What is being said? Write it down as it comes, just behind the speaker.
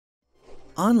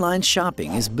Online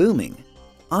shopping is booming.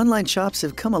 Online shops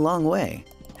have come a long way.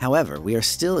 However, we are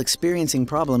still experiencing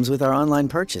problems with our online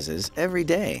purchases every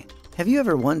day. Have you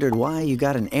ever wondered why you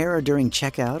got an error during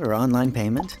checkout or online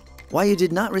payment? Why you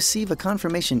did not receive a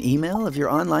confirmation email of your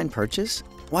online purchase?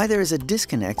 Why there is a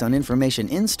disconnect on information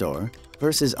in-store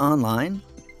versus online?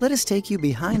 Let us take you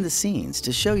behind the scenes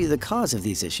to show you the cause of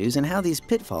these issues and how these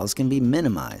pitfalls can be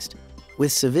minimized.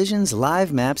 With Civision's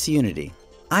Live Maps Unity,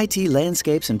 IT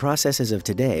landscapes and processes of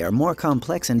today are more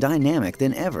complex and dynamic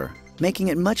than ever, making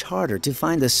it much harder to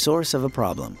find the source of a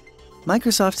problem.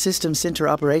 Microsoft System Center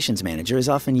Operations Manager is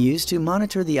often used to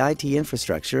monitor the IT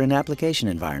infrastructure and application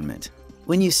environment.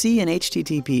 When you see an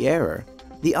HTTP error,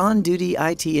 the on-duty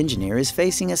IT engineer is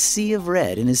facing a sea of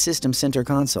red in his System Center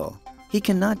console. He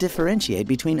cannot differentiate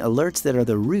between alerts that are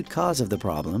the root cause of the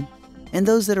problem and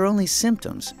those that are only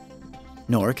symptoms.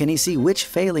 Nor can he see which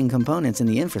failing components in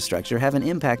the infrastructure have an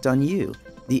impact on you,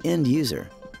 the end user.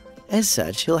 As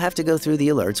such, he'll have to go through the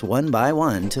alerts one by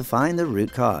one to find the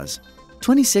root cause.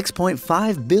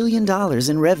 $26.5 billion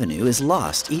in revenue is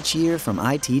lost each year from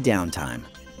IT downtime.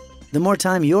 The more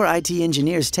time your IT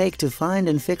engineers take to find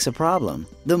and fix a problem,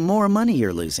 the more money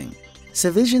you're losing.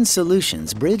 Civision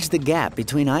solutions bridge the gap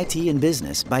between IT and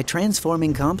business by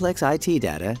transforming complex IT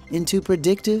data into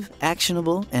predictive,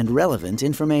 actionable, and relevant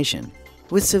information.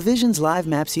 With Civision's Live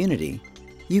Maps Unity,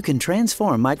 you can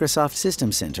transform Microsoft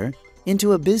System Center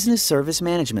into a business service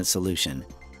management solution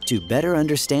to better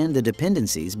understand the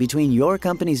dependencies between your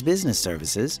company's business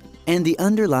services and the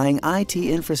underlying IT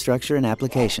infrastructure and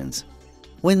applications.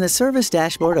 When the service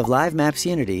dashboard of Live Maps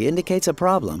Unity indicates a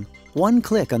problem, one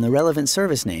click on the relevant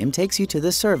service name takes you to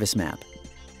the service map.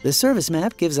 The service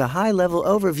map gives a high-level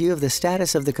overview of the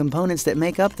status of the components that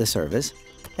make up the service,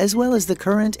 as well as the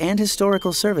current and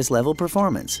historical service level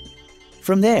performance.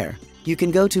 From there, you can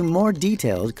go to more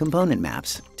detailed component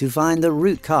maps to find the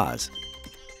root cause.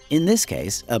 In this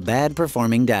case, a bad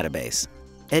performing database.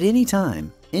 At any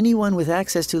time, anyone with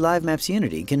access to Live Maps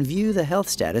Unity can view the health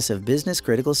status of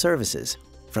business-critical services,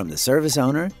 from the service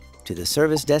owner to the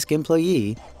service desk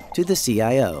employee to the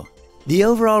CIO. The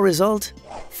overall result?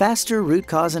 Faster root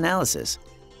cause analysis,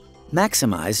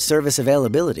 maximized service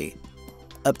availability,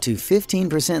 up to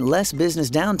 15% less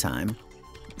business downtime,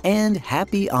 and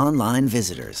happy online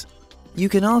visitors. You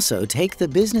can also take the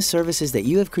business services that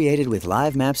you have created with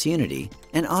Live Maps Unity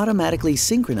and automatically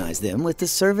synchronize them with the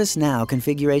ServiceNow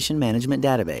configuration management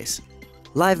database.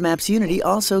 Live Maps Unity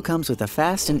also comes with a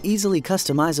fast and easily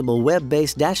customizable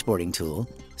web-based dashboarding tool,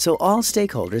 so all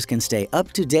stakeholders can stay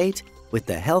up to date with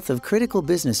the health of critical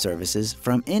business services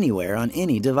from anywhere on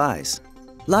any device.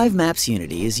 Live Maps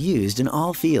Unity is used in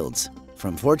all fields,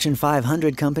 from Fortune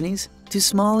 500 companies to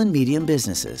small and medium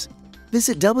businesses.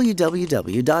 Visit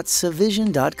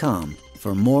www.civision.com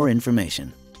for more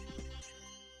information.